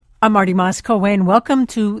I'm Marty Moscow, and welcome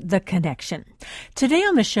to The Connection. Today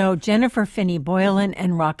on the show, Jennifer Finney Boylan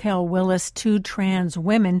and Raquel Willis, two trans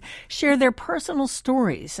women, share their personal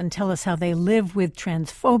stories and tell us how they live with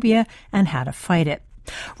transphobia and how to fight it.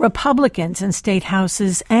 Republicans in state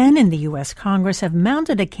houses and in the U.S. Congress have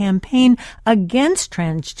mounted a campaign against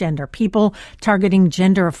transgender people, targeting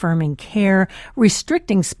gender-affirming care,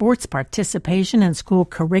 restricting sports participation in school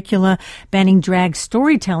curricula, banning drag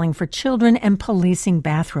storytelling for children, and policing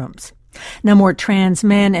bathrooms. Now more trans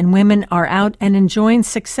men and women are out and enjoying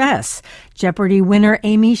success. Jeopardy winner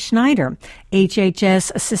Amy Schneider,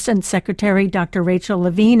 HHS Assistant Secretary Dr. Rachel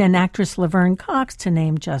Levine, and actress Laverne Cox, to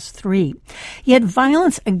name just three. Yet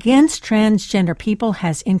violence against transgender people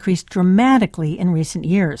has increased dramatically in recent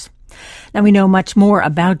years. Now, we know much more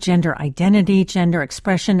about gender identity, gender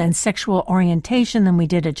expression, and sexual orientation than we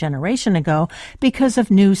did a generation ago because of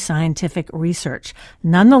new scientific research.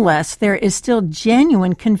 Nonetheless, there is still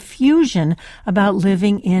genuine confusion about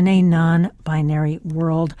living in a non-binary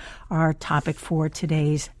world, our topic for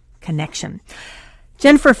today's connection.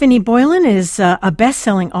 Jennifer Finney Boylan is a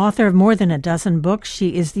best-selling author of more than a dozen books.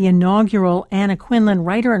 She is the inaugural Anna Quinlan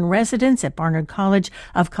Writer-in-Residence at Barnard College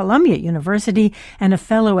of Columbia University and a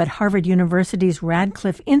fellow at Harvard University's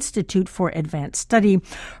Radcliffe Institute for Advanced Study.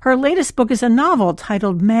 Her latest book is a novel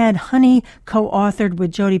titled Mad Honey, co-authored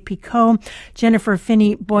with Jodi Picoult. Jennifer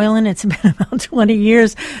Finney Boylan, it's been about 20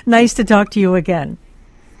 years. Nice to talk to you again.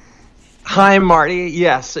 Hi, Marty.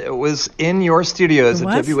 Yes, it was in your studios at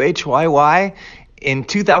WHYY. In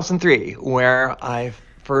 2003, where I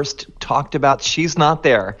first talked about She's Not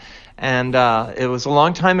There. And it was a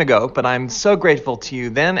long time ago, but I'm so grateful to you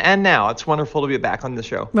then and now. It's wonderful to be back on the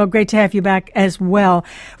show. Well, great to have you back as well.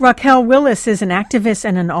 Raquel Willis is an activist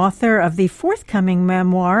and an author of the forthcoming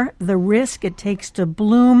memoir, The Risk It Takes to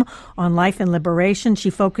Bloom, on life and liberation. She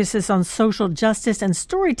focuses on social justice and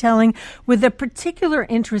storytelling with a particular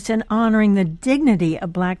interest in honoring the dignity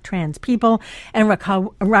of Black trans people. And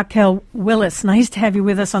Raquel Willis, nice to have you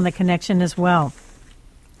with us on The Connection as well.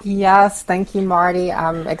 Yes, thank you, Marty.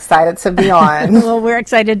 I'm excited to be on. Well, we're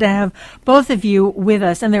excited to have both of you with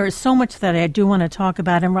us, and there is so much that I do want to talk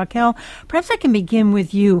about. And Raquel, perhaps I can begin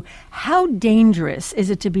with you. How dangerous is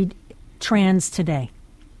it to be trans today?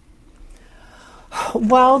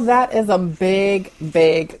 Well, that is a big,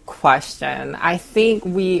 big question. I think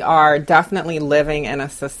we are definitely living in a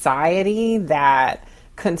society that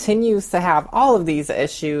continues to have all of these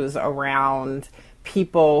issues around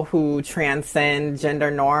people who transcend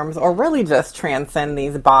gender norms, or really just transcend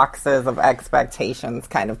these boxes of expectations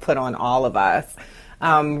kind of put on all of us.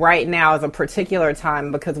 Right now is a particular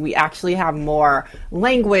time because we actually have more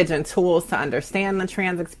language and tools to understand the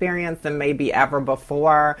trans experience than maybe ever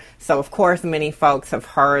before. So, of course, many folks have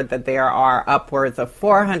heard that there are upwards of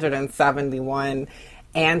 471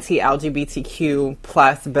 anti-LGBTQ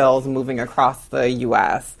plus bills moving across the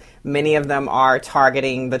U.S. Many of them are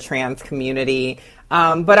targeting the trans community.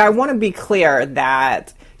 But I want to be clear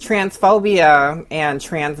that transphobia and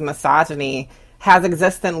trans misogyny has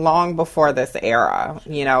existed long before this era,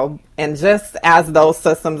 and just as those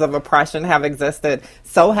systems of oppression have existed,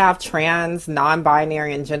 so have trans,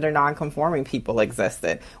 non-binary, and gender non-conforming people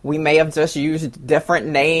existed. We may have just used different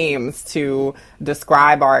names to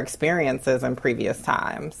describe our experiences in previous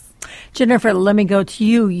times. Jennifer, let me go to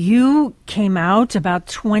you. You came out about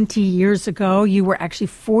 20 years ago. You were actually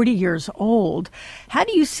 40 years old. How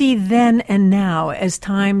do you see then and now as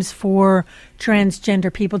times for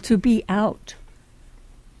transgender people to be out?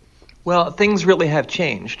 Well, things really have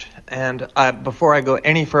changed. And before I go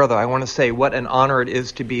any further, I want to say what an honor it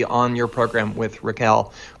is to be on your program with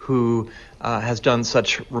Raquel, who has done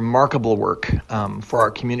such remarkable work for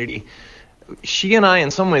our community. She and I,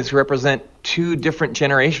 in some ways, represent two different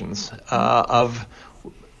generations of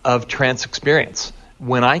trans experience.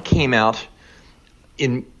 When I came out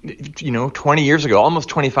in 20 years ago, almost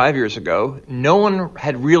 25 years ago, no one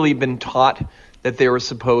had really been taught that they were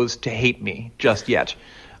supposed to hate me just yet.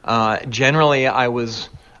 Generally, I was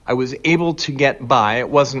able to get by. It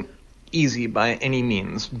wasn't easy by any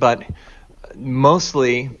means, but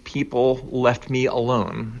mostly people left me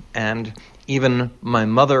alone, and even my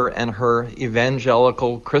mother and her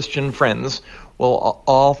evangelical Christian friends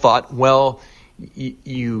all thought, well,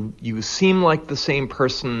 you seem like the same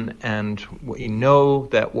person, and we know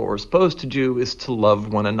that what we're supposed to do is to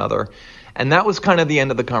love one another. And that was kind of the end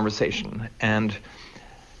of the conversation. And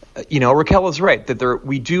Raquel is right that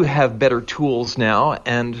we do have better tools now,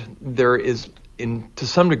 and there is, to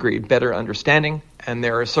some degree, better understanding, and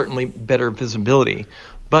there is certainly better visibility.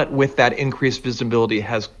 But with that increased visibility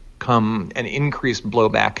has come an increased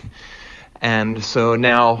blowback. And so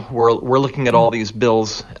now we're looking at all these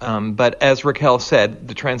bills. But as Raquel said,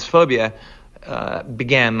 the transphobia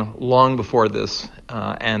began long before this,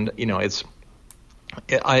 and it's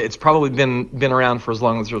probably been around for as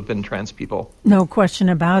long as there's been trans people. No question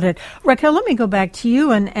about it. Raquel, let me go back to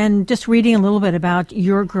you and just reading a little bit about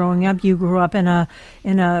your growing up. You grew up in a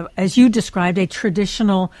as you described, a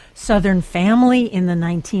traditional Southern family in the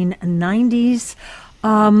 1990s.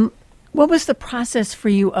 What was the process for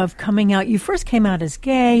you of coming out? You first came out as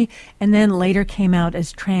gay and then later came out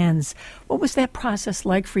as trans. What was that process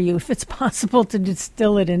like for you, if it's possible to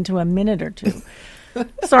distill it into a minute or two?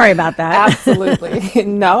 Sorry about that. Absolutely.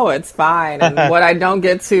 No, it's fine. And what I don't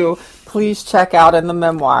get to, please check out in the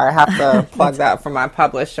memoir. I have to plug that for my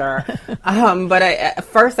publisher. But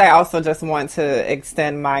first, I also just want to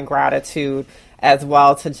extend my gratitude as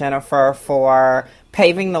well to Jennifer for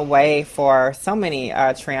paving the way for so many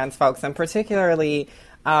trans folks, and particularly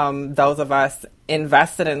those of us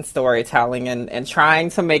invested in storytelling and trying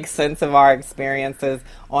to make sense of our experiences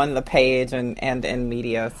on the page and in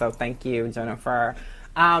media. So thank you, Jennifer.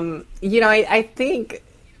 I think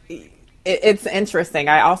it's interesting.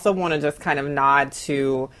 I also want to just kind of nod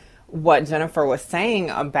to what Jennifer was saying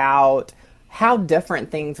about how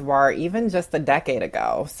different things were even just a decade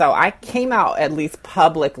ago. So I came out at least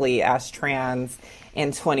publicly as trans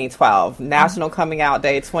in 2012, National Coming Out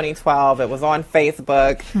Day 2012. It was on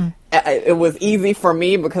Facebook. It was easy for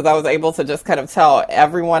me because I was able to just kind of tell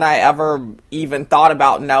everyone I ever even thought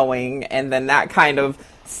about knowing, and then that kind of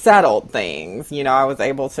settled things. I was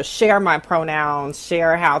able to share my pronouns,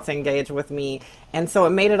 share how to engage with me, and so it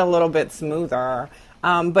made it a little bit smoother.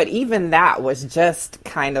 But even that was just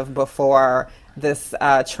kind of before this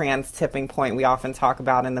trans tipping point we often talk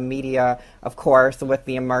about in the media, of course, with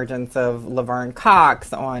the emergence of Laverne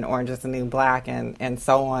Cox on Orange is the New Black and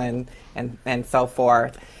so on and so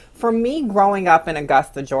forth. For me, growing up in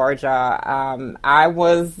Augusta, Georgia, I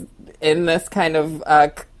was in this kind of,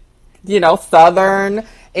 Southern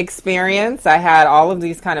experience. I had all of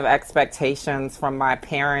these kind of expectations from my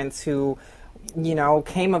parents who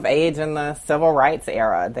came of age in the civil rights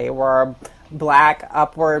era. They were Black,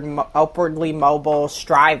 upwardly mobile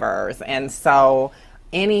strivers. And so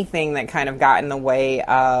anything that kind of got in the way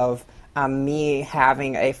of me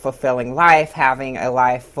having a fulfilling life, having a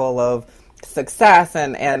life full of success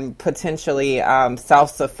and potentially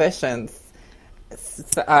self-sufficiency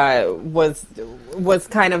was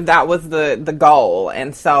kind of, that was the goal.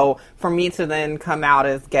 And so for me to then come out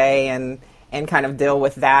as gay and kind of deal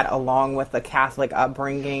with that along with the Catholic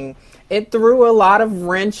upbringing, it threw a lot of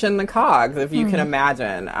wrench in the cogs, if you can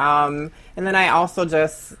imagine. And then I also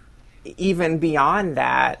just, even beyond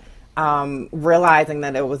that, realizing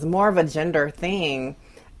that it was more of a gender thing,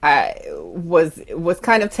 was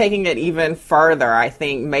kind of taking it even further. I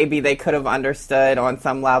think maybe they could have understood on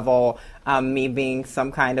some level me being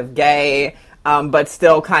some kind of gay, but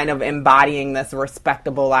still kind of embodying this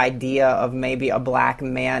respectable idea of maybe a Black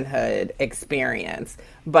manhood experience.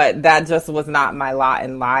 But that just was not my lot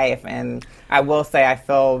in life. And I will say I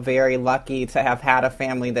feel very lucky to have had a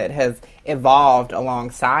family that has evolved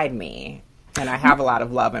alongside me. And I have a lot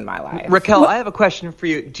of love in my life. Raquel, I have a question for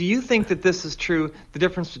you. Do you think that this is true, the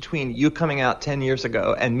difference between you coming out 10 years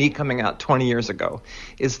ago and me coming out 20 years ago,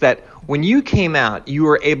 is that when you came out, you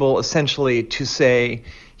were able essentially to say,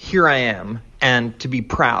 here I am, and to be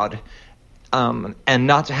proud, and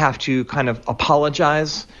not to have to kind of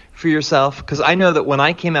apologize for yourself? Because I know that when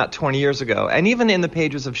I came out 20 years ago, and even in the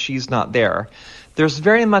pages of She's Not There, there's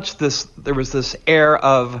very much there was this air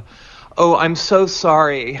of, oh, I'm so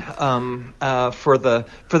sorry for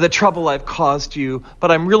the trouble I've caused you,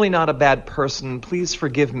 but I'm really not a bad person. Please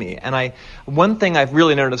forgive me. And one thing I've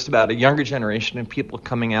really noticed about a younger generation of people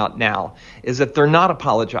coming out now is that they're not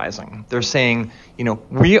apologizing. They're saying,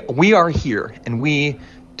 we are here and we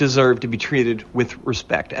deserve to be treated with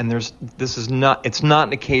respect. And it's not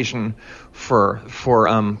an occasion for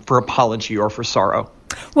apology or for sorrow.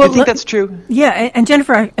 Well, do you think that's true? Yeah, and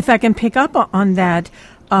Jennifer, if I can pick up on that.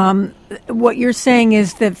 What you're saying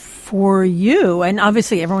is that for you, and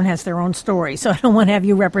obviously everyone has their own story, so I don't want to have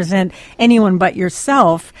you represent anyone but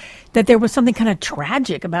yourself, that there was something kind of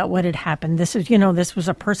tragic about what had happened. This was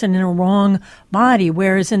a person in a wrong body,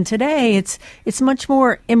 whereas in today it's much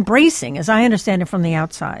more embracing, as I understand it from the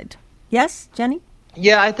outside. Yes, Jenny?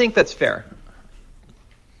 Yeah, I think that's fair.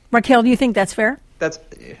 Raquel, do you think that's fair?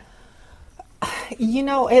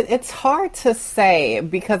 It's hard to say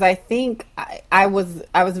because I think I was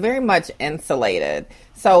very much insulated.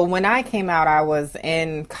 So when I came out, I was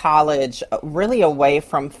in college, really away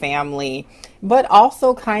from family, but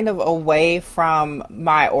also kind of away from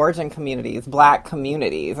my origin communities, Black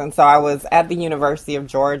communities. And so I was at the University of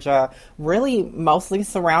Georgia, really mostly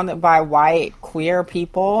surrounded by white queer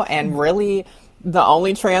people, and really the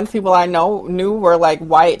only trans people I knew were like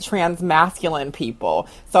white trans masculine people.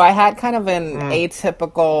 So I had kind of an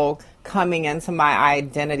atypical coming into my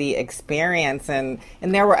identity experience, and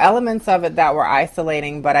there were elements of it that were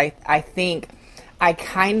isolating, but I think I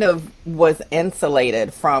kind of was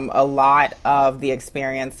insulated from a lot of the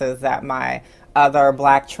experiences that my other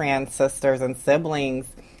Black trans sisters and siblings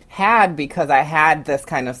had, because I had this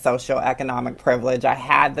kind of socioeconomic privilege. I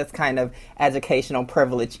had this kind of educational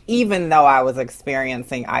privilege, even though I was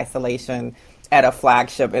experiencing isolation at a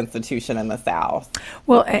flagship institution in the South.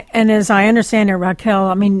 Well, and as I understand it, Raquel,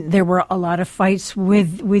 I mean, there were a lot of fights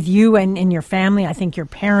with you and your family. I think your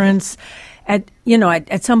parents, at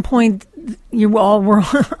some point, you all were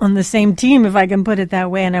on the same team, if I can put it that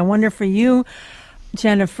way. And I wonder for you,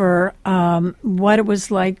 Jennifer, what it was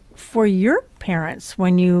like for your parents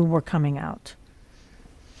when you were coming out.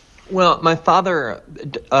 Well, my father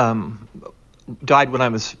died when I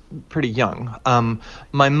was pretty young.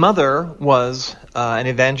 My mother was an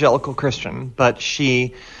evangelical Christian, but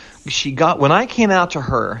she got, when I came out to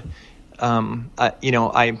her, I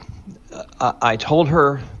told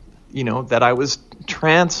her, that I was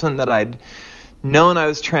trans and that I'd known I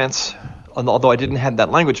was trans, although I didn't have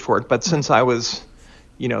that language for it. But since I was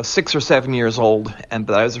 6 or 7 years old, and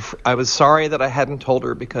that I was sorry that I hadn't told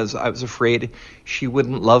her because I was afraid she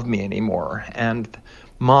wouldn't love me anymore. And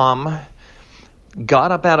Mom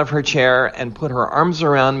got up out of her chair and put her arms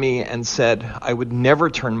around me and said, I would never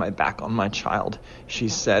turn my back on my child. She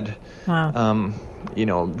said, wow.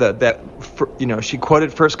 She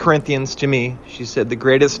quoted 1 Corinthians to me. She said, the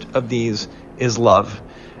greatest of these is love.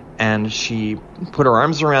 And she put her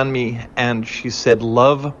arms around me and she said,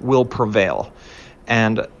 love will prevail.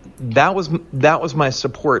 And that was my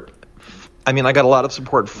support. I mean, I got a lot of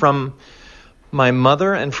support from my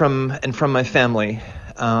mother and from my family.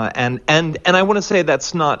 And I want to say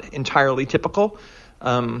that's not entirely typical,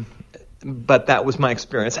 but that was my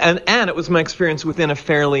experience. And it was my experience within a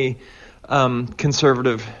fairly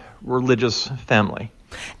conservative religious family.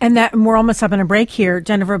 And we're almost up on a break here,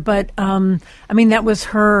 Jennifer, but that was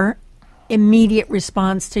her immediate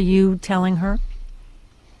response to you telling her?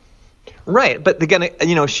 Right, but again,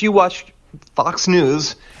 she watched Fox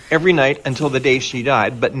News every night until the day she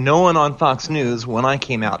died, but no one on Fox News, when I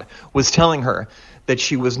came out, was telling her that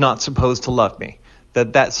she was not supposed to love me,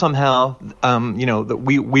 that somehow, that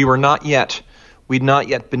we'd not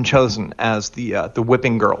yet been chosen as the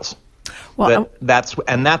whipping girls. Well, that's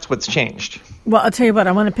what's changed. Well, I'll tell you what,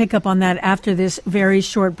 I want to pick up on that after this very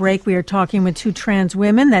short break. We are talking with two trans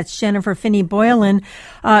women. That's Jennifer Finney Boylan.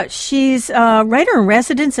 She's a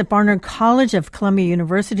writer-in-residence at Barnard College of Columbia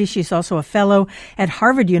University. She's also a fellow at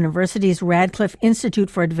Harvard University's Radcliffe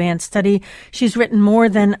Institute for Advanced Study. She's written more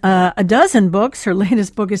than a dozen books. Her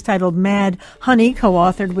latest book is titled Mad Honey,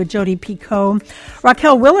 co-authored with Jodi Picoult.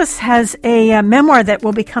 Raquel Willis has a memoir that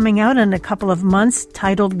will be coming out in a couple of months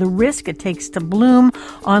titled The Risk It Takes to Bloom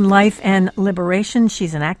on Life and Liberation.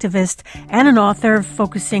 She's an activist and an author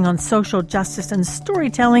focusing on social justice and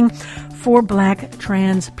storytelling for Black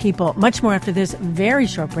trans people. Much more after this very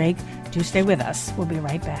short break. Do stay with us. We'll be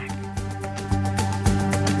right back.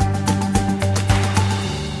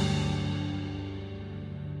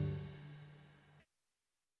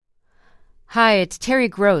 Hi, it's Terry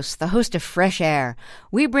Gross, the host of Fresh Air.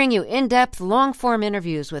 We bring you in-depth, long-form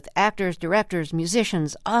interviews with actors, directors,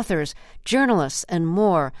 musicians, authors, journalists, and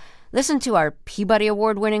more. Listen to our Peabody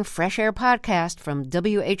Award-winning Fresh Air podcast from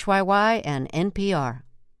WHYY and NPR.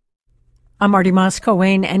 I'm Marty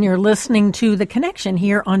Moss-Coane, and you're listening to The Connection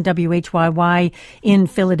here on WHYY in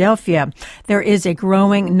Philadelphia. There is a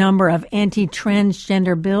growing number of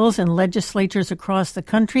anti-transgender bills in legislatures across the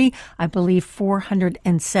country. I believe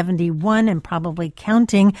 471 and probably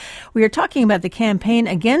counting. We are talking about the campaign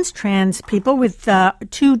against trans people with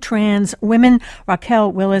two trans women,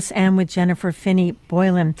 Raquel Willis and with Jennifer Finney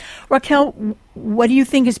Boylan. Raquel, what do you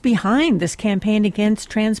think is behind this campaign against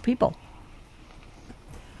trans people?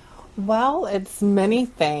 Well, it's many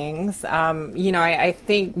things. I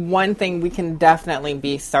think one thing we can definitely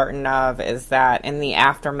be certain of is that in the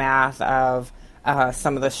aftermath of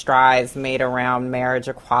some of the strides made around marriage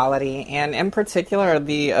equality, and in particular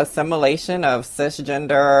the assimilation of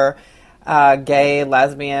cisgender gay,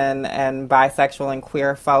 lesbian, and bisexual and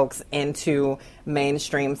queer folks into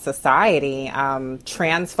mainstream society.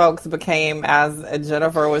 Trans folks became, as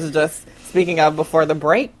Jennifer was just speaking of before the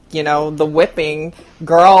break, the whipping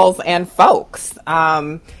girls and folks.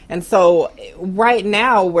 And so right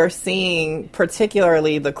now we're seeing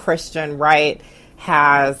particularly the Christian right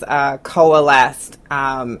has coalesced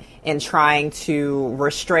in trying to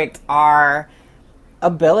restrict our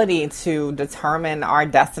ability to determine our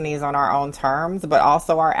destinies on our own terms, but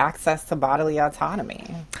also our access to bodily autonomy.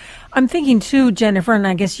 I'm thinking too, Jennifer, and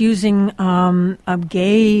I guess using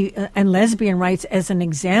gay and lesbian rights as an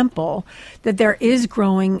example, that there is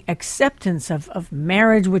growing acceptance of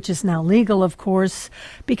marriage, which is now legal, of course,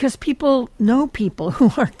 because people know people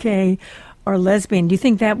who are gay or lesbian. Do you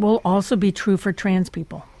think that will also be true for trans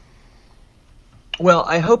people? Well,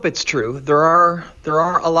 I hope it's true. There are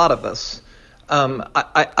a lot of us.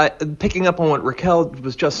 I picking up on what Raquel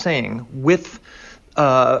was just saying, with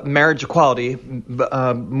marriage equality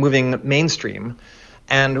moving mainstream,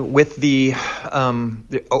 and with the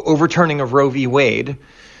overturning of Roe v. Wade,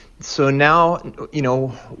 so now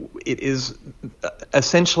it is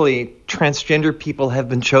essentially transgender people have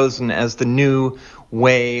been chosen as the new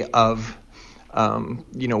way of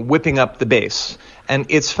whipping up the base. And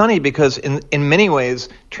it's funny because in many ways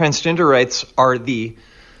transgender rights are the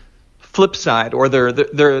flip side, or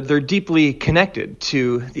they're deeply connected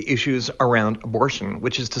to the issues around abortion,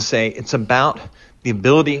 which is to say it's about the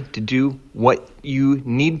ability to do what you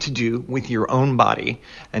need to do with your own body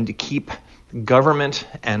and to keep government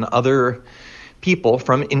and other people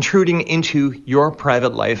from intruding into your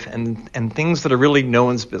private life and things that are really no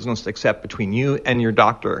one's business except between you and your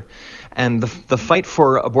doctor. And the fight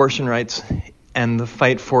for abortion rights and the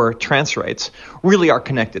fight for trans rights really are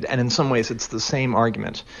connected, and in some ways it's the same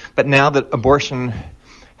argument. But now that abortion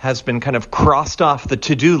has been kind of crossed off the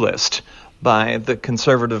to-do list by the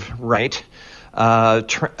conservative right,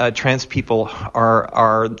 trans people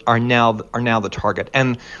are now the target,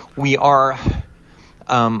 and we are,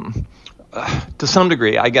 to some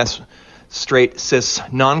degree, I guess, straight, cis,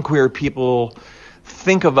 non-queer people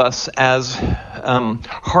think of us as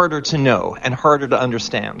harder to know and harder to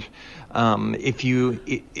understand.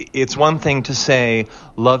 It's one thing to say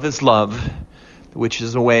love is love, which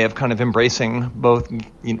is a way of kind of embracing both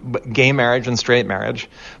gay marriage and straight marriage,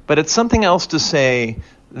 but it's something else to say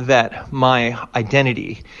that my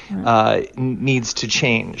identity needs to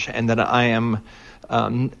change and that I am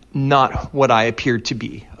not what I appeared to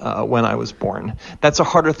be when I was born. That's a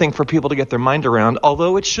harder thing for people to get their mind around,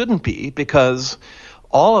 although it shouldn't be, because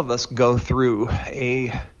all of us go through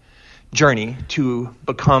a journey to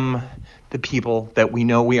become the people that we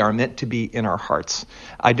know we are meant to be in our hearts.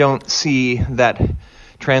 I don't see that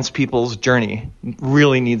trans people's journey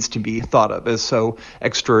really needs to be thought of as so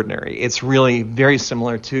extraordinary. It's really very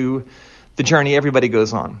similar to the journey everybody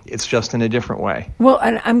goes on. It's just in a different way. Well,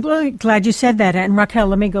 and I'm really glad you said that. And Raquel,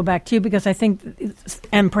 let me go back to you, because I think,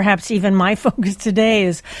 and perhaps even my focus today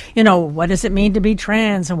is, what does it mean to be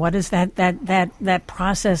trans, and what is that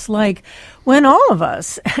process like when all of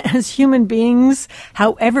us as human beings,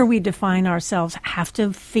 however we define ourselves, have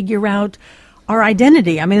to figure out our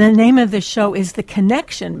identity. I mean, the name of the show is The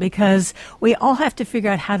Connection, because we all have to figure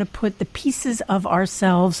out how to put the pieces of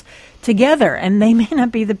ourselves together. And they may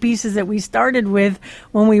not be the pieces that we started with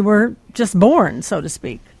when we were just born, so to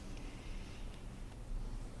speak.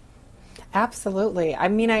 Absolutely. I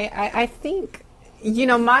mean, I think,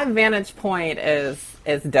 my vantage point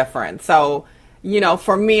is different. So,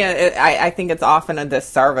 for me, I think it's often a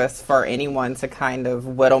disservice for anyone to kind of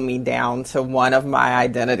whittle me down to one of my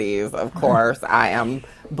identities. Of course, I am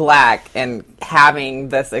Black and having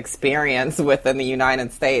this experience within the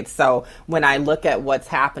United States. So when I look at what's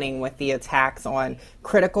happening with the attacks on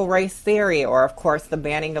critical race theory, or of course the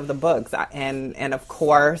banning of the books, and of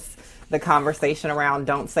course the conversation around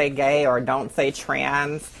don't say gay or don't say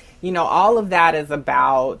trans, all of that is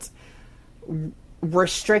about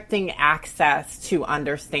restricting access to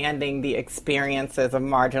understanding the experiences of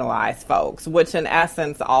marginalized folks, which in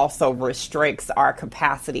essence also restricts our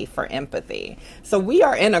capacity for empathy. So we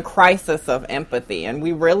are in a crisis of empathy, and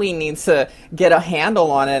we really need to get a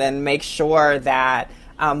handle on it and make sure that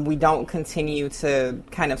we don't continue to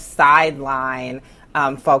kind of sideline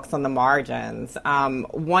folks on the margins.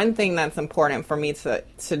 One thing that's important for me to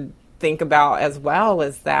think about as well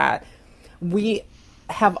is that we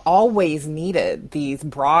have always needed these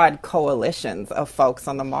broad coalitions of folks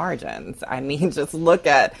on the margins. I mean, just look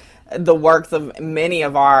at the works of many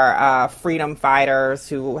of our freedom fighters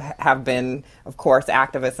who have been, of course,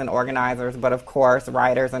 activists and organizers, but of course,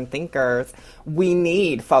 writers and thinkers. We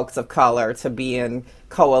need folks of color to be in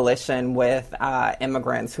coalition with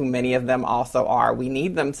immigrants, who many of them also are. We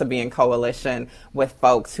need them to be in coalition with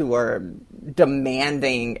folks who are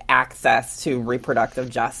demanding access to reproductive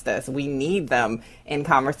justice. We need them in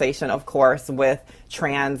conversation, of course, with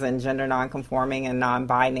trans and gender nonconforming and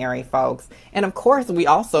non-binary folks. And of course, we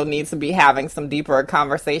also need to be having some deeper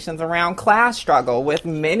conversations around class struggle with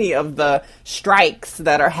many of the strikes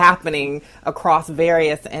that are happening across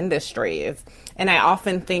various industries. And I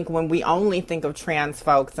often think when we only think of trans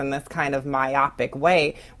folks in this kind of myopic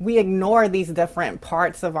way, we ignore these different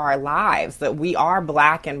parts of our lives, that we are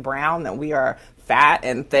Black and brown, that we are fat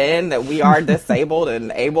and thin, that we are disabled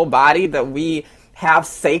and able-bodied, that we have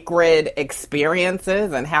sacred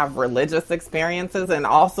experiences and have religious experiences, and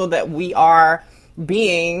also that we are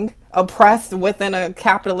being oppressed within a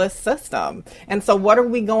capitalist system. And so what are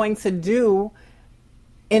we going to do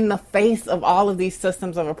in the face of all of these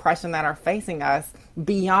systems of oppression that are facing us,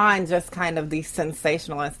 beyond just kind of these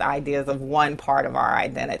sensationalist ideas of one part of our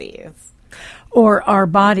identities? Or our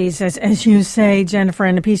bodies, as you say, Jennifer,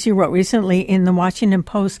 in a piece you wrote recently in the Washington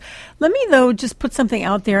Post. Let me, though, just put something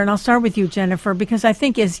out there, and I'll start with you, Jennifer, because I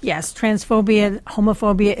think yes, transphobia,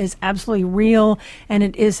 homophobia is absolutely real, and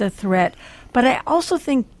it is a threat. But I also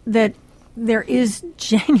think that there is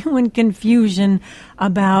genuine confusion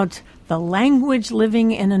about the language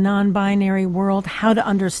living in a non-binary world, how to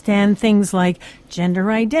understand things like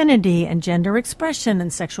gender identity and gender expression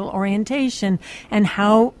and sexual orientation, and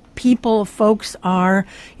how folks are,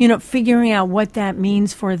 figuring out what that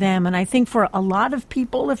means for them. And I think for a lot of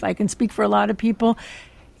people, if I can speak for a lot of people,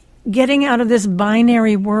 getting out of this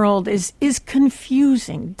binary world is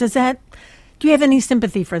confusing. Do you have any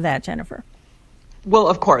sympathy for that, Jennifer? Well,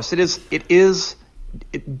 of course, it is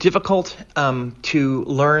difficult to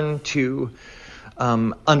learn to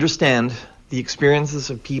understand the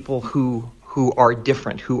experiences of people who are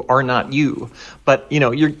different, who are not you. But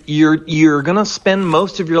you're going to spend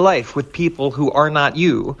most of your life with people who are not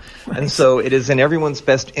you, right. And so it is in everyone's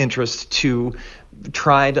best interest to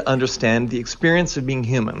try to understand the experience of being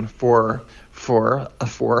human for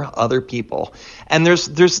other people. And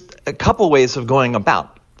there's a couple ways of going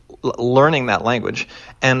about learning that language,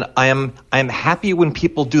 and I'm happy when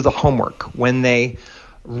people do the homework, when they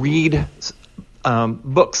read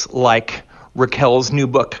books like Raquel's new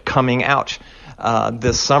book coming out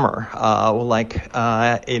this summer,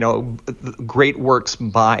 great works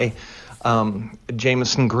by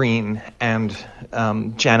Jameson Green and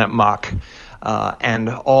Janet Mock, and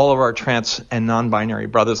all of our trans and non-binary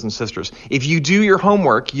brothers and sisters. If you do your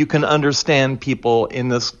homework, you can understand people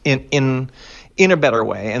in a better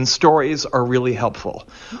way, and stories are really helpful.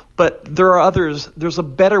 But there's a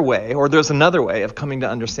better way, or there's another way of coming to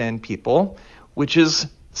understand people, which is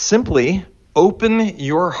simply open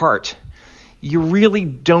your heart. You really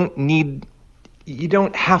don't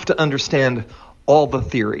have to understand all the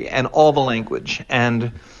theory and all the language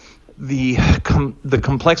and the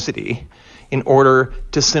complexity in order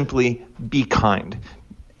to simply be kind.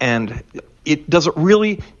 And it doesn't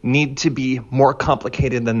really need to be more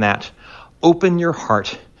complicated than that. Open your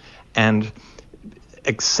heart and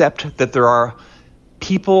accept that there are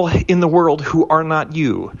people in the world who are not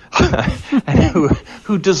you and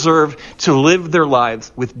who deserve to live their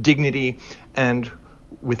lives with dignity and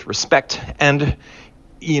with respect. And,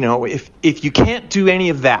 if you can't do any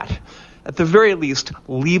of that, at the very least,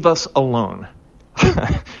 leave us alone.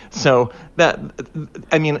 So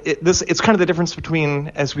it's kind of the difference between,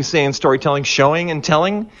 as we say in storytelling, showing and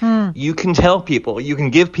telling. You can tell people, you can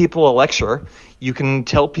give people a lecture, you can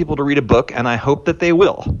tell people to read a book, and I hope that they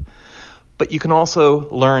will. But you can also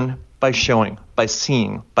learn by showing, by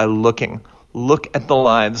seeing, by looking. Look at the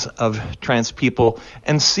lives of trans people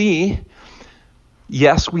and see,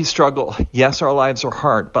 yes, we struggle. Yes, our lives are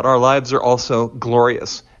hard, but our lives are also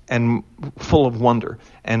glorious and full of wonder,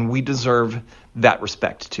 and we deserve that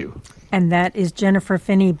respect too. And that is Jennifer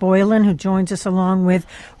Finney Boylan, who joins us along with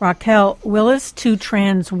Raquel Willis, two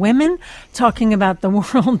trans women, talking about the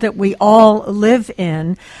world that we all live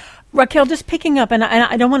in. Raquel, just picking up, and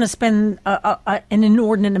I don't want to spend an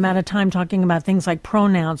inordinate amount of time talking about things like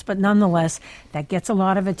pronouns, but nonetheless, that gets a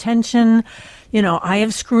lot of attention. I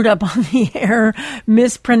have screwed up on the air,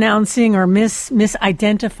 mispronouncing or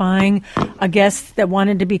misidentifying a guest that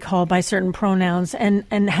wanted to be called by certain pronouns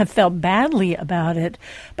and have felt badly about it.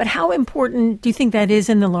 But how important do you think that is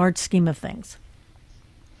in the large scheme of things?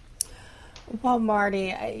 Well,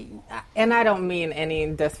 Marty, and I don't mean any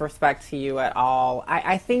disrespect to you at all.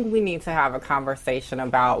 I think we need to have a conversation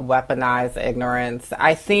about weaponized ignorance.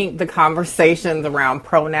 I think the conversations around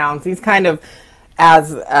pronouns, these kind of,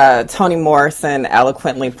 as Toni Morrison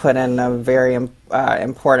eloquently put in a very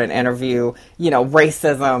important interview,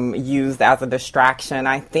 racism used as a distraction.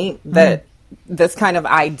 I think that this kind of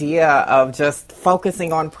idea of just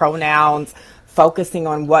focusing on pronouns, focusing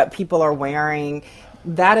on what people are wearing,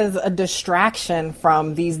 that is a distraction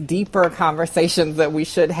from these deeper conversations that we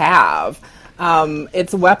should have.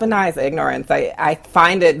 It's weaponized ignorance. I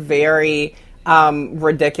find it very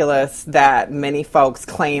ridiculous that many folks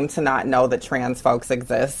claim to not know that trans folks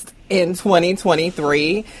exist in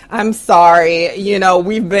 2023. I'm sorry,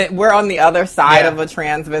 we're on the other side of a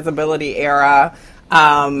trans visibility era.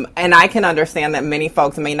 And I can understand that many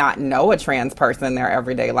folks may not know a trans person in their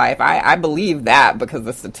everyday life. I believe that because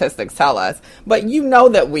the statistics tell us. But you know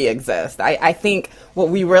that we exist. I think what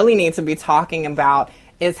we really need to be talking about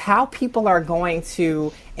is how people are going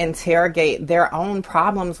to interrogate their own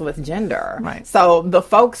problems with gender. Right. So the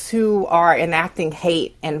folks who are enacting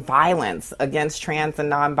hate and violence against trans and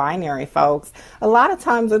non-binary folks, a lot of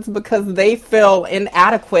times it's because they feel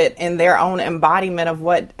inadequate in their own embodiment of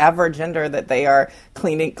whatever gender that they are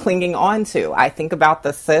clinging on to. I think about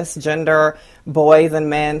the cisgender boys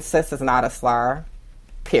and men. Cis is not a slur,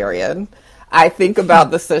 period. I think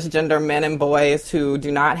about the cisgender men and boys who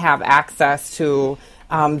do not have access to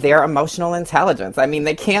their emotional intelligence. I mean,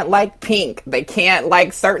 they can't like pink. They can't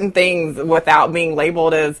like certain things without being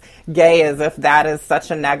labeled as gay, as if that is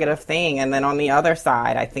such a negative thing. And then on the other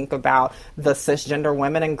side, I think about the cisgender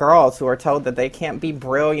women and girls who are told that they can't be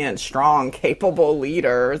brilliant, strong, capable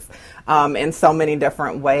leaders in so many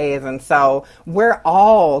different ways. And so we're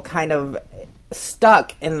all kind of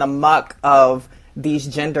stuck in the muck of these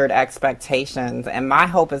gendered expectations. And my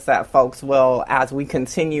hope is that folks will, as we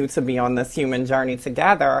continue to be on this human journey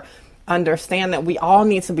together, understand that we all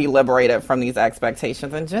need to be liberated from these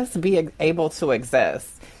expectations and just be able to exist.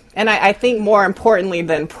 And I think more importantly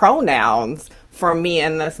than pronouns for me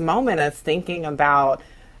in this moment is thinking about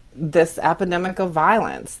this epidemic of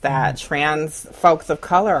violence that trans folks of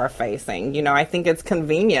color are facing. I think it's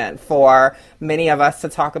convenient for many of us to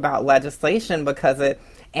talk about legislation because it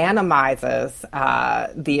anonymizes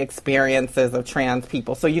the experiences of trans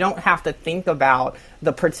people. So you don't have to think about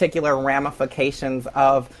the particular ramifications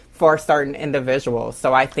for certain individuals.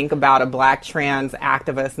 So I think about a Black trans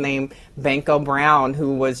activist named Banko Brown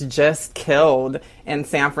who was just killed in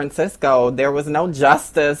San Francisco. There was no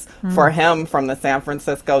justice for him from the San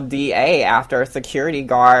Francisco DA after a security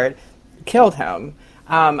guard killed him.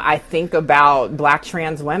 I think about Black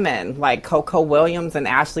trans women like Coco Williams and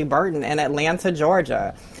Ashley Burton in Atlanta,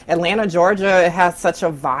 Georgia. Atlanta, Georgia has such a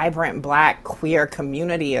vibrant Black queer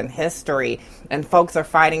community and history, and folks are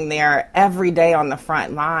fighting there every day on the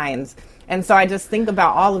front lines. And so I just think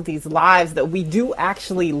about all of these lives that we do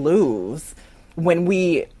actually lose when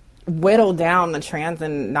we whittle down the trans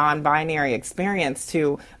and non-binary experience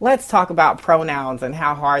to let's talk about pronouns and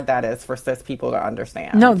how hard that is for cis people to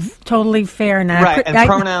understand. No, totally fair. Right, and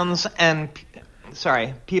pronouns and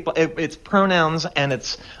people. It's pronouns and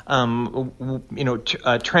it's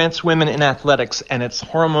trans women in athletics and it's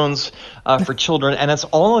hormones for children and it's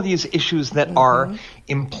all of these issues that are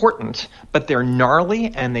important, but they're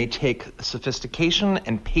gnarly and they take sophistication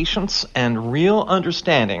and patience and real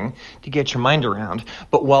understanding to get your mind around.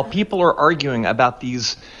 But while people are arguing about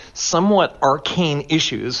these somewhat arcane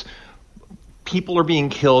issues, people are being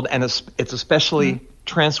killed, and it's especially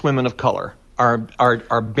trans women of color are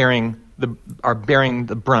bearing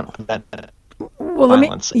the brunt of that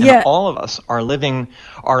violence. And all of us are living,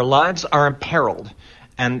 our lives are imperiled.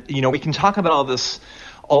 And, we can talk about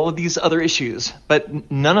all of these other issues,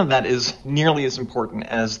 but none of that is nearly as important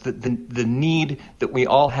as the need that we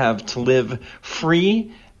all have to live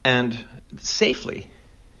free and safely.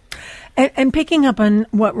 And picking up on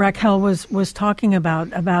what Raquel was talking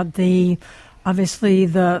about the obviously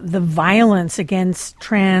the violence against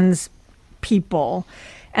trans people.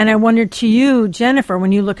 And I wonder to you, Jennifer,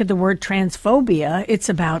 when you look at the word transphobia, it's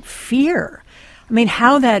about fear. I mean,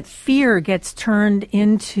 how that fear gets turned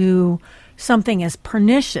into something as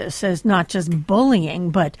pernicious as not just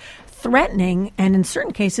bullying, but threatening and in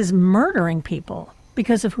certain cases murdering people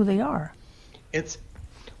because of who they are. It's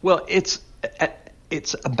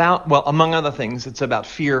about, among other things, it's about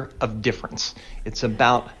fear of difference. It's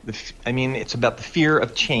about the fear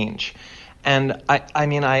of change. And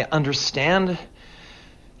I understand,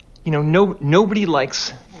 nobody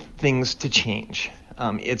likes things to change.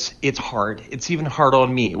 It's hard. It's even hard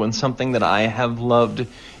on me when something that I have loved,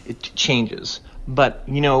 it changes. But,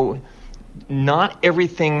 not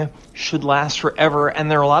everything should last forever, and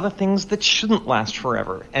there are a lot of things that shouldn't last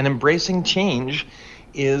forever. And embracing change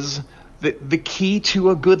is the key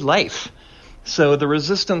to a good life. So the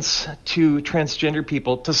resistance to transgender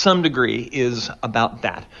people, to some degree, is about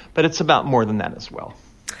that. But it's about more than that as well.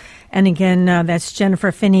 And again, that's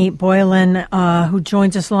Jennifer Finney Boylan, who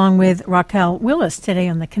joins us along with Raquel Willis today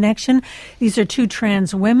on The Connection. These are two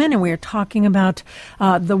trans women, and we are talking about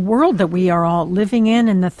the world that we are all living in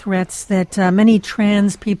and the threats that many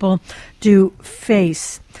trans people do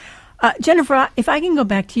face. Jennifer, if I can go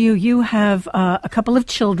back to you, you have a couple of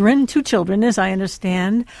children, 2 children, as I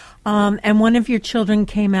understand, and one of your children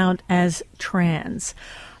came out as trans.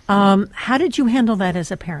 How did you handle that as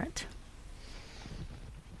a parent?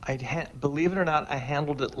 Believe it or not, I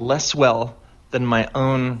handled it less well than my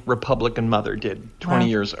own Republican mother did 20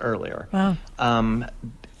 years earlier. Wow.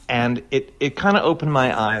 And it kind of opened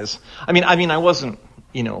my eyes. I mean, I wasn't,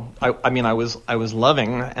 I was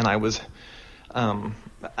loving, and I was,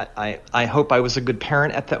 I hope I was a good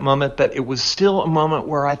parent at that moment, but it was still a moment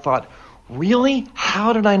where I thought, really?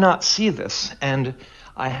 How did I not see this? And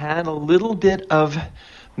I had a little bit of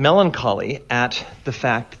melancholy at the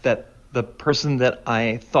fact that the person that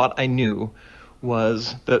I thought I knew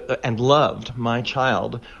and loved, my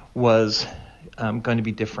child, was going to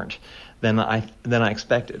be different than I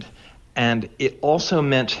expected. And it also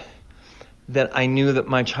meant that I knew that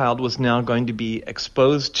my child was now going to be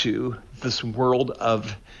exposed to this world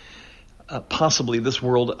of, possibly this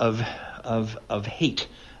world of hate.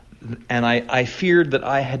 And I feared that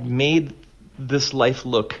I had made this life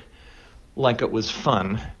look like it was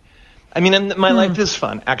fun. I mean, and my life is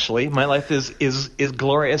fun, actually. My life is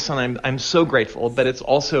glorious, and I'm so grateful. But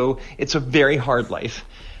it's a very hard life,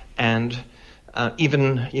 and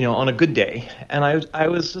even on a good day. And I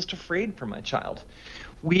was just afraid for my child.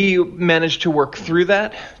 We managed to work through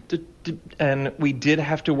that, and we did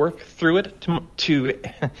have to work through it to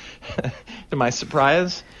my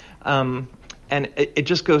surprise. And it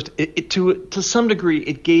just goes to some degree.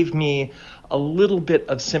 It gave me a little bit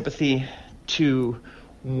of sympathy to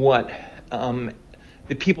what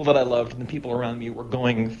the people that I loved and the people around me were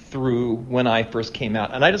going through when I first came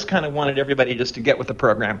out. And I just kind of wanted everybody just to get with the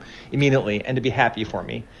program immediately and to be happy for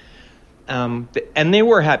me. And they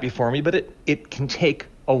were happy for me, but it can take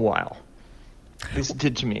a while. At least it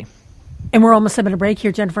did to me. And we're almost having a break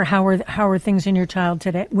here, Jennifer. How are things with your child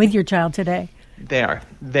today?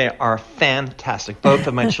 They are fantastic. Both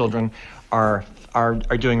of my children are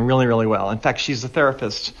doing really, really well. In fact, she's a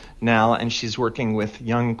therapist now, and she's working with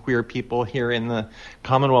young queer people here in the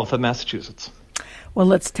Commonwealth of Massachusetts. Well,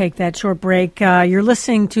 let's take that short break. You're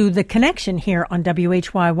listening to The Connection here on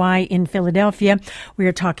WHYY in Philadelphia. We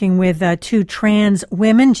are talking with 2 trans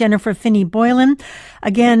women, Jennifer Finney Boylan,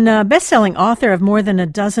 again, best-selling author of more than a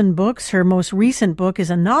dozen books. Her most recent book is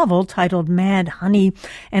a novel titled Mad Honey,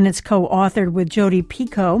 and it's co-authored with Jodi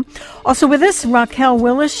Picoult. Also with us, Raquel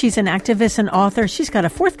Willis. She's an activist and author. She's got a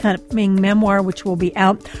forthcoming memoir, which will be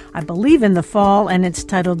out, I believe, in the fall, and it's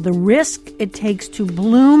titled The Risk It Takes to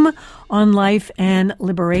Bloom on Life and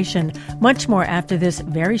Liberation. Much more after this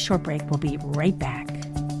very short break. We'll be right back.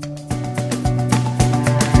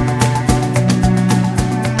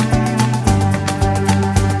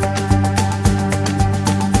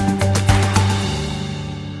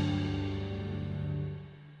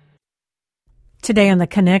 Today on The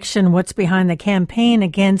Connection, what's behind the campaign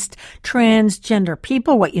against transgender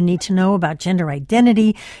people, what you need to know about gender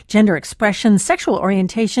identity, gender expression, sexual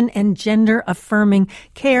orientation, and gender-affirming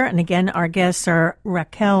care. And again, our guests are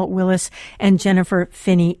Raquel Willis and Jennifer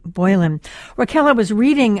Finney Boylan. Raquel, I was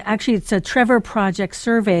reading, actually, it's a Trevor Project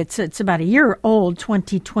survey. It's about a year old,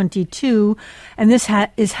 2022, and this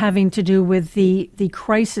is having to do with the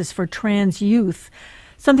crisis for trans youth.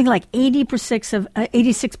 Something like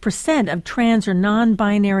 86% of trans or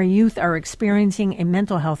non-binary youth are experiencing a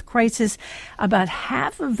mental health crisis, about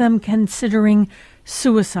half of them considering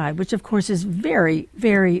suicide, which of course is very,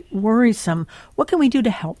 very worrisome. What can we do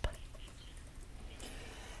to help?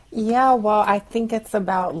 Yeah, well, I think it's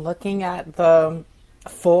about looking at the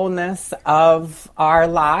fullness of our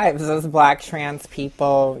lives as Black trans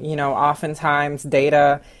people. Oftentimes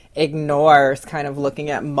data ignores kind of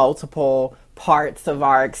looking at multiple parts of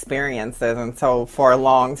our experiences. And so for a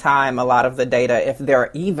long time, a lot of the data, if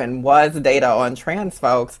there even was data on trans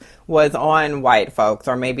folks, was on white folks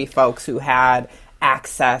or maybe folks who had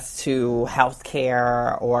access to health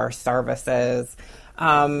care or services.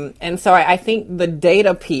 And so I think the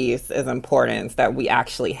data piece is important, that we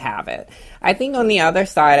actually have it. I think on the other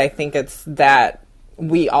side, I think it's that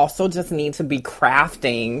we also just need to be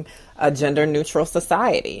crafting a gender neutral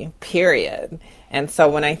society, period. And so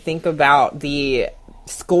when I think about the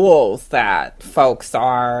schools that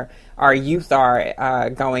our youth are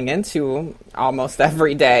going into almost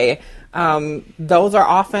every day, those are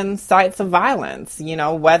often sites of violence,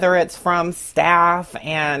 whether it's from staff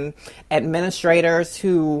and administrators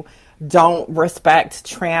who don't respect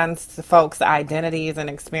trans folks' identities and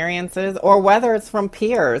experiences, or whether it's from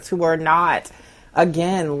peers who are not,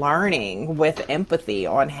 again, learning with empathy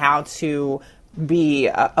on how to be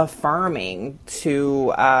affirming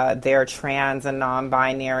to their trans and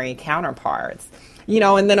non-binary counterparts.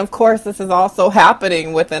 And then, of course, this is also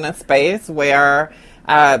happening within a space where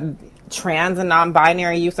trans and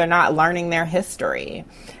non-binary youth are not learning their history.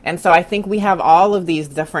 And so I think we have all of these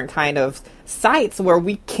different kind of sites where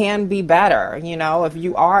we can be better. If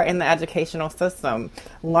you are in the educational system,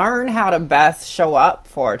 learn how to best show up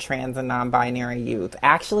for trans and non-binary youth.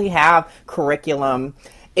 Actually have curriculum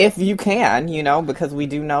if you can, because we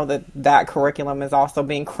do know that curriculum is also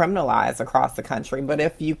being criminalized across the country. But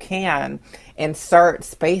if you can, insert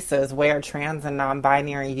spaces where trans and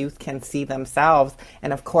non-binary youth can see themselves,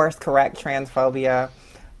 and of course correct transphobia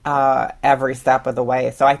every step of the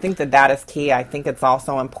way. So I think that is key. I think it's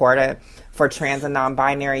also important for trans and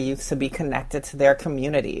non-binary youth to be connected to their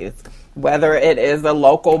communities, whether it is a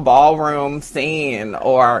local ballroom scene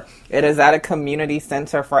or it is at a community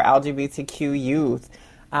center for LGBTQ youth.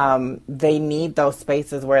 They need those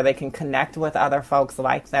spaces where they can connect with other folks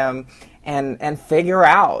like them and figure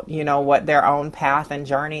out, what their own path and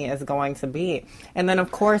journey is going to be. And then, of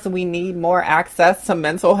course, we need more access to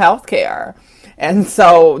mental health care. And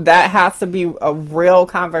so that has to be a real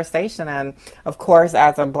conversation. And, of course,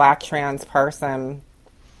 as a Black trans person,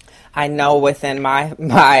 I know within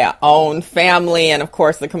my own family and, of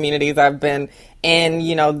course, the communities I've been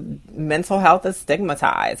in, mental health is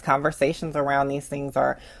stigmatized. Conversations around these things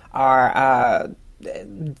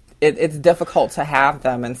it's difficult to have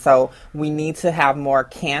them. And so we need to have more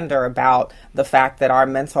candor about the fact that our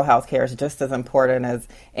mental health care is just as important as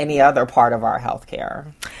any other part of our health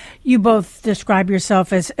care. You both describe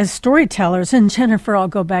yourself as storytellers. And Jennifer, I'll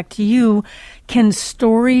go back to you. Can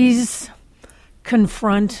stories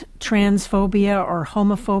confront transphobia or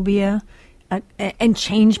homophobia and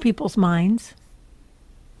change people's minds?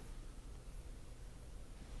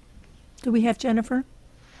 Do we have Jennifer?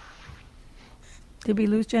 Did we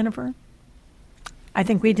lose Jennifer? I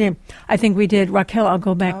think we did. Raquel, I'll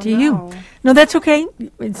go back to you. No, that's okay.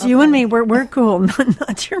 It's okay. You and me. We're cool.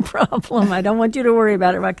 Not your problem. I don't want you to worry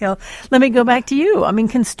about it, Raquel. Let me go back to you. I mean,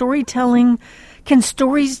 can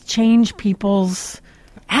stories change people's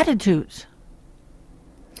attitudes?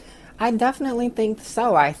 I definitely think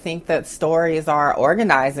so. I think that stories are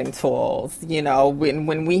organizing tools.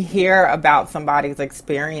 When we hear about somebody's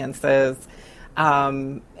experiences,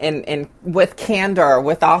 and with candor,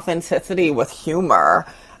 with authenticity, with humor,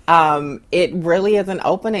 it really is an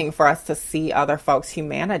opening for us to see other folks'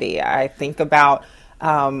 humanity. I think about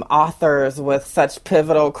authors with such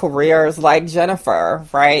pivotal careers like Jennifer,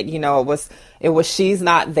 right? It was She's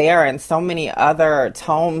Not There and so many other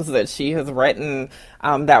tomes that she has written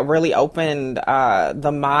that really opened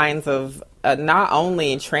the minds of not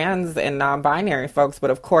only trans and non-binary folks, but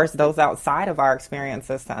of course those outside of our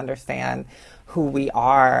experiences to understand who we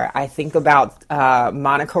are. I think about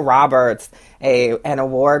Monica Roberts, an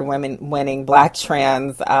award-winning Black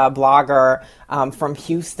trans blogger from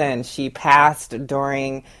Houston. She passed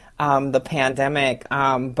during the pandemic,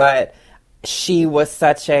 but she was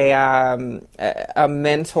such a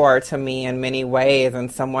mentor to me in many ways, and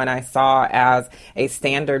someone I saw as a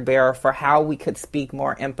standard bearer for how we could speak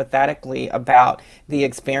more empathetically about the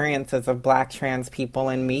experiences of Black trans people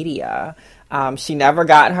in media. She never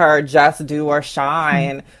got her just due or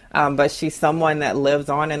shine, but she's someone that lives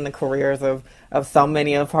on in the careers of so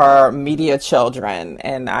many of her media children,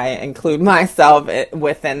 and I include myself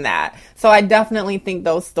within that. So I definitely think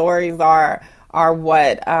those stories are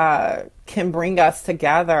what can bring us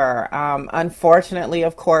together. Unfortunately,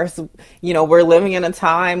 of course, we're living in a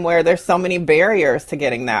time where there's so many barriers to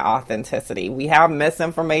getting that authenticity. We have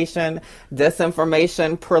misinformation,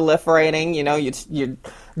 disinformation proliferating. You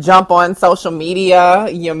jump on social media,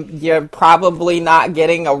 you're probably not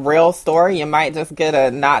getting a real story. You might just get a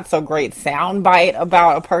not so great sound bite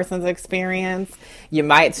about a person's experience. You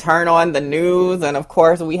might turn on the news, and of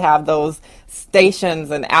course we have those stations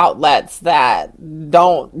and outlets that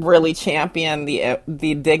don't really champion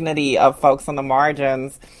the dignity of folks on the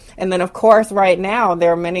margins. And then of course right now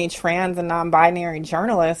there are many trans and non-binary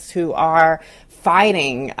journalists who are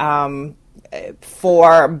fighting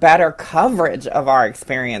for better coverage of our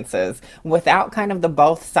experiences without kind of the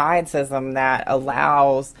both sidesism that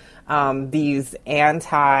allows these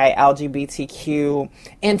anti-LGBTQ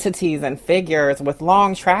entities and figures with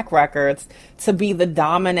long track records to be the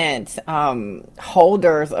dominant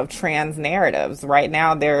holders of trans narratives. Right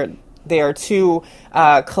now, there are two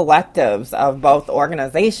collectives of both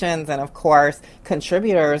organizations and, of course,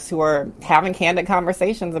 contributors who are having candid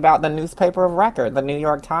conversations about the newspaper of record, the New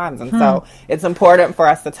York Times. And so it's important for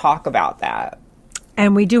us to talk about that.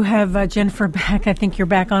 And we do have Jennifer back. I think you're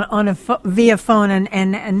back via phone,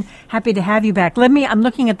 and happy to have you back. I'm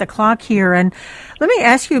looking at the clock here, and let me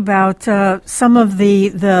ask you about some of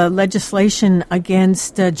the legislation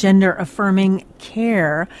against gender affirming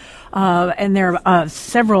care. And there are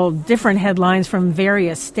several different headlines from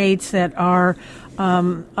various states that are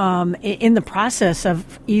in the process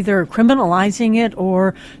of either criminalizing it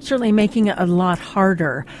or certainly making it a lot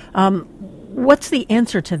harder. What's the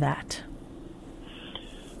answer to that?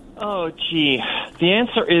 Oh, gee. The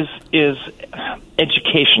answer is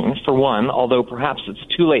education, for one, although perhaps it's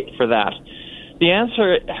too late for that. The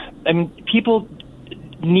answer, people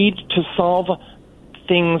need to solve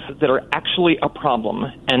things that are actually a problem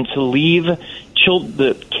and to leave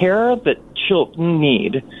the care that children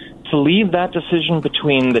need, to leave that decision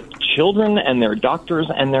between the children and their doctors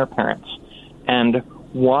and their parents. And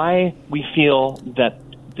why we feel that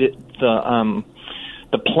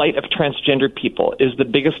the plight of transgender people is the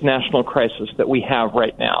biggest national crisis that we have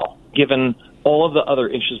right now, given all of the other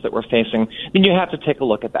issues that we're facing, then you have to take a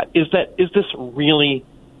look at that. Is this really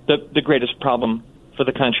the greatest problem for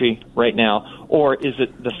the country right now, or is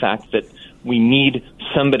it the fact that we need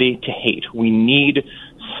somebody to hate? We need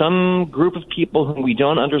some group of people whom we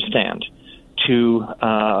don't understand to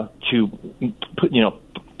put,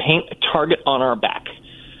 paint a target on our back.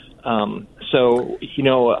 So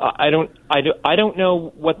I don't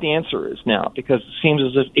know what the answer is now, because it seems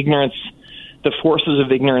as if the forces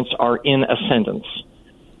of ignorance are in ascendance.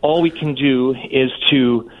 All we can do is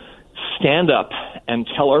to stand up and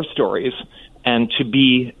tell our stories and to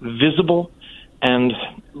be visible and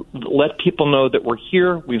let people know that we're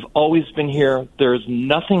here. We've always been here. There's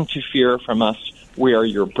nothing to fear from us. We are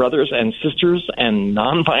your brothers and sisters and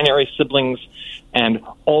non-binary siblings, and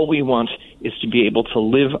all we want is to be able to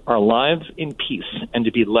live our lives in peace and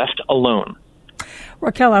to be left alone.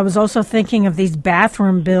 Raquel, I was also thinking of these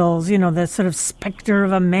bathroom bills, the sort of specter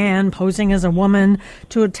of a man posing as a woman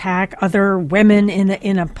to attack other women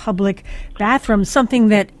in a public bathroom, something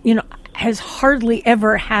that, has hardly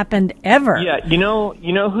ever happened ever. Yeah, you know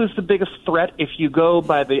who's the biggest threat if you go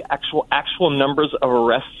by the actual numbers of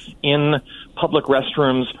arrests in public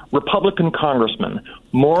restrooms? Republican congressmen.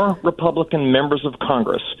 More Republican members of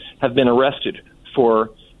Congress have been arrested for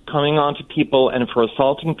coming on to people and for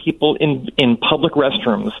assaulting people in public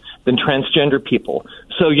restrooms than transgender people.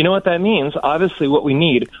 So you know what that means? Obviously what we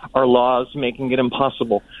need are laws making it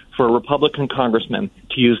impossible for Republican congressmen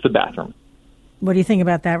to use the bathroom. What do you think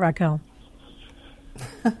about that, Raquel?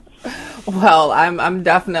 Well, I'm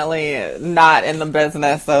definitely not in the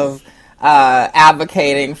business of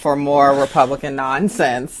advocating for more Republican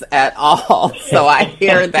nonsense at all. So I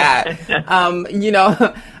hear that.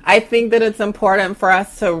 I think that it's important for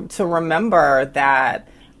us to remember that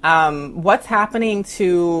what's happening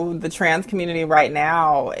to the trans community right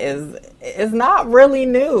now is not really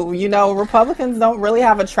new. Republicans don't really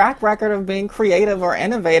have a track record of being creative or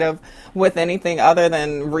innovative with anything other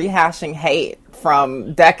than rehashing hate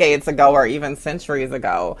from decades ago or even centuries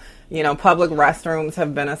ago. Public restrooms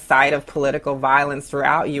have been a site of political violence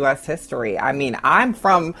throughout U.S. history. I mean, I'm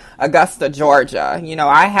from Augusta, Georgia.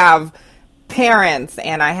 I have parents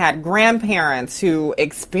and I had grandparents who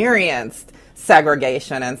experienced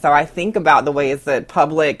segregation. And so I think about the ways that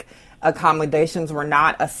public accommodations were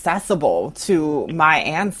not accessible to my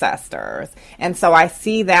ancestors. And so I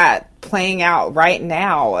see that playing out right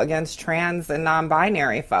now against trans and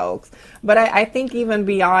non-binary folks. But I think even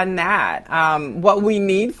beyond that, what we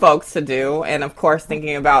need folks to do, and of course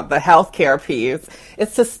thinking about the healthcare piece,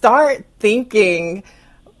 is to start thinking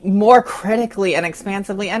more critically and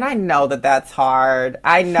expansively. And I know that that's hard.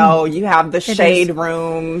 I know you have the shade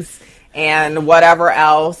rooms and whatever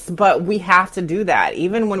else, but we have to do that.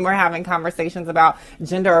 Even when we're having conversations about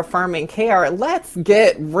gender affirming care, let's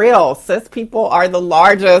get real. Cis people are the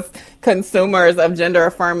largest consumers of gender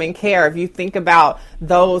affirming care. If you think about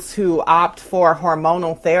those who opt for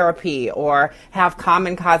hormonal therapy or have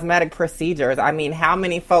common cosmetic procedures, I mean, how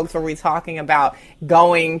many folks were we talking about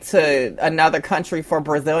going to another country for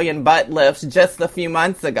Brazilian butt lifts just a few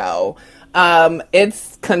months ago?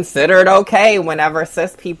 It's considered okay whenever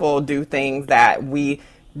cis people do things that we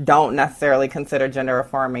don't necessarily consider gender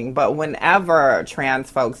affirming. But whenever trans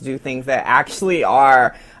folks do things that actually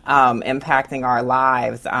are impacting our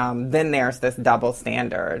lives, then there's this double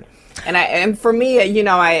standard. And for me, you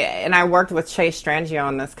know, I worked with Chase Strangio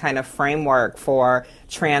on this kind of framework for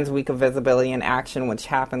Trans Week of Visibility and Action, which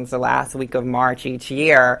happens the last week of March each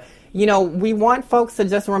year. You know, we want folks to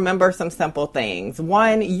just remember some simple things.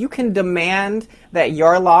 One, you can demand that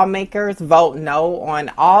your lawmakers vote no on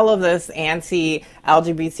all of this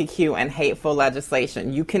anti-LGBTQ and hateful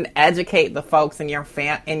legislation. You can educate the folks in your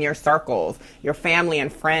circles, your family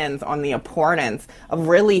and friends, on the importance of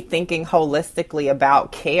really thinking holistically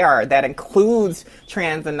about care that includes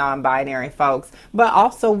trans and non-binary folks. But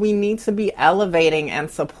also, we need to be elevating and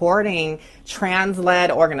supporting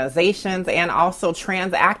trans-led organizations and also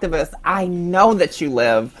trans activists. I know that you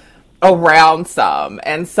live around some.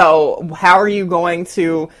 And so how are you going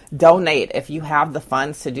to donate if you have the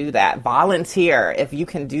funds to do that? Volunteer if you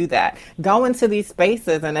can do that. Go into these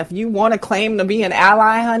spaces, and if you want to claim to be an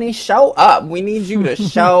ally, honey, show up. We need you to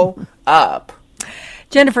show up.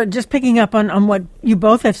 Jennifer, just picking up on what you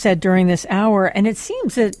both have said during this hour, and it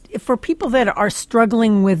seems that for people that are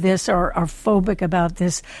struggling with this or are phobic about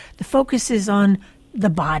this, the focus is on the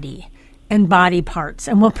body and body parts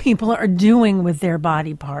and what people are doing with their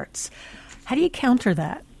body parts. How do you counter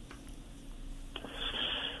that?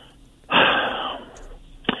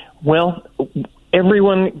 Well,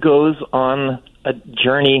 everyone goes on a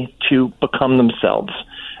journey to become themselves.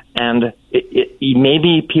 And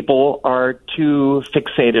maybe people are too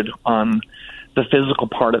fixated on the physical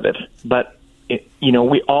part of it. But,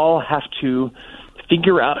 we all have to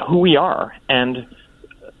figure out who we are. And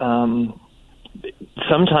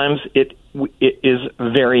sometimes it is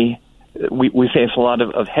we face a lot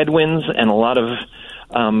of headwinds and a lot of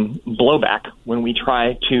blowback when we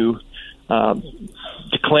try to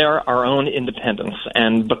declare our own independence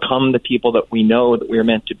and become the people that we know that we're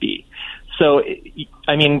meant to be. So,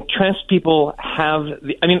 trans people have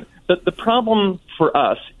the problem for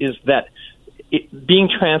us is that being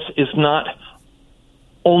trans is not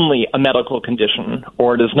only a medical condition,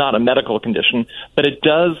 or it is not a medical condition, but it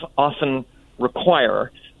does often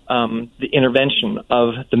require the intervention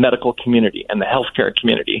of the medical community and the healthcare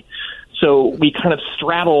community. So we kind of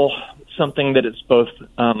straddle something that is both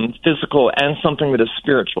physical and something that is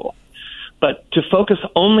spiritual. But to focus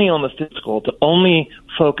only on the physical, to only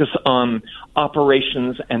focus on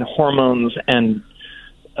operations and hormones and,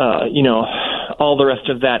 all the rest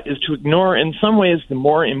of that, is to ignore, in some ways, the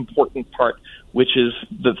more important part, which is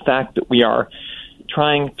the fact that we are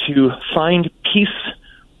trying to find peace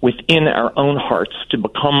within our own hearts to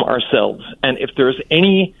become ourselves. And if there's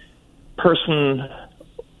any person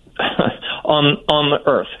on the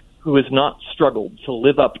earth who has not struggled to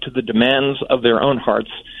live up to the demands of their own hearts,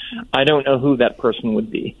 I don't know who that person would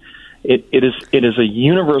be. It is a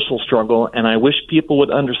universal struggle, and I wish people would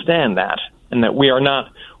understand that, and that we are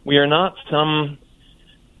not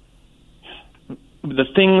the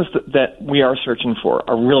things that we are searching for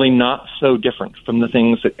are really not so different from the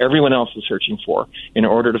things that everyone else is searching for in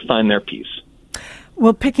order to find their peace.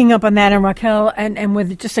 Well, picking up on that, and Raquel, and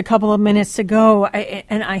with just a couple of minutes to go,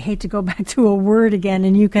 I hate to go back to a word again,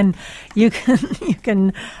 and you can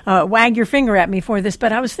wag your finger at me for this,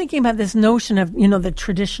 but I was thinking about this notion of, the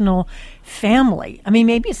traditional family. I mean,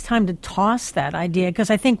 maybe it's time to toss that idea, because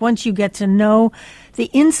I think once you get to know the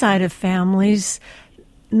inside of families,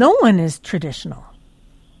 no one is traditional.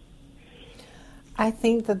 I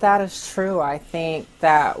think that is true. I think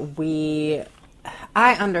that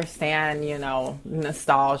I understand,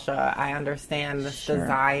 nostalgia. I understand this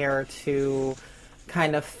desire to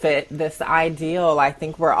kind of fit this ideal. I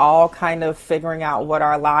think we're all kind of figuring out what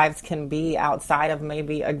our lives can be outside of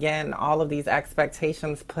maybe, again, all of these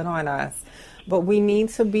expectations put on us. But we need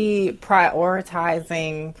to be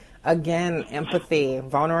prioritizing, again, empathy,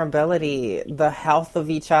 vulnerability, the health of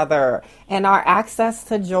each other, and our access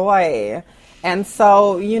to joy. And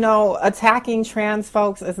so, attacking trans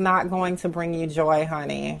folks is not going to bring you joy,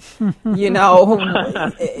 honey.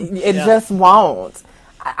 It just won't.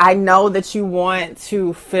 I know that you want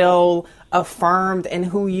to feel affirmed in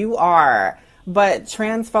who you are, but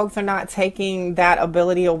trans folks are not taking that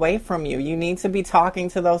ability away from you. You need to be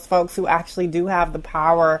talking to those folks who actually do have the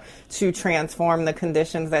power to transform the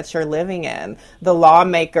conditions that you're living in. The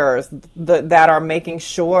lawmakers that are making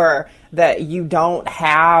sure that you don't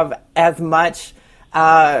have as much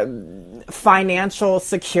financial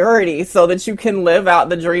security so that you can live out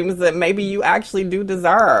the dreams that maybe you actually do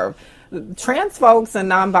deserve. Trans folks and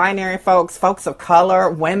non-binary folks of color,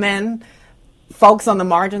 women, folks on the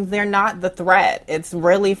margins, they're not the threat. It's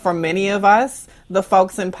really, for many of us, the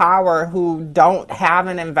folks in power who don't have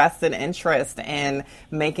an invested interest in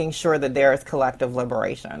making sure that there is collective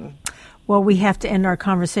liberation. Well, we have to end our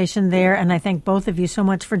conversation there, and I thank both of you so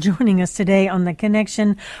much for joining us today on The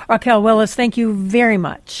Connection. Raquel Willis, thank you very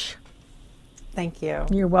much. Thank you.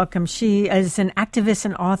 You're welcome. She is an activist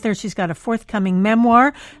and author. She's got a forthcoming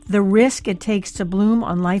memoir, The Risk It Takes to Bloom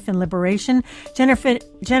on Life and Liberation.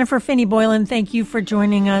 Jennifer Finney Boylan, thank you for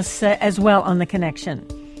joining us as well on The Connection.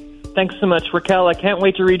 Thanks so much, Raquel. I can't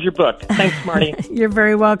wait to read your book. Thanks, Marty. You're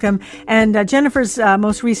very welcome. And Jennifer's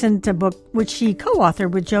most recent book, which she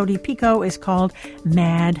co-authored with Jodi Picoult, is called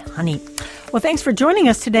Mad Honey. Well, thanks for joining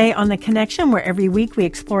us today on The Connection, where every week we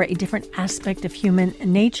explore a different aspect of human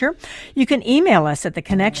nature. You can email us at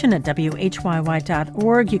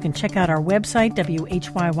theconnection@whyy.org. You can check out our website,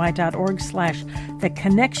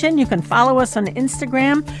 whyy.org/theconnection. You can follow us on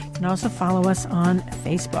Instagram. You can also follow us on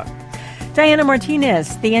Facebook. Diana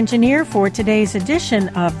Martinez, the engineer for today's edition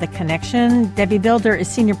of The Connection. Debbie Builder is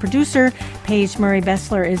senior producer. Paige Murray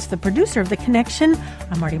Bessler is the producer of The Connection.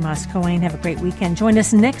 I'm Marty Moss-Coane. Have a great weekend. Join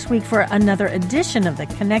us next week for another edition of The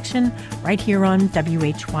Connection right here on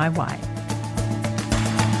WHYY.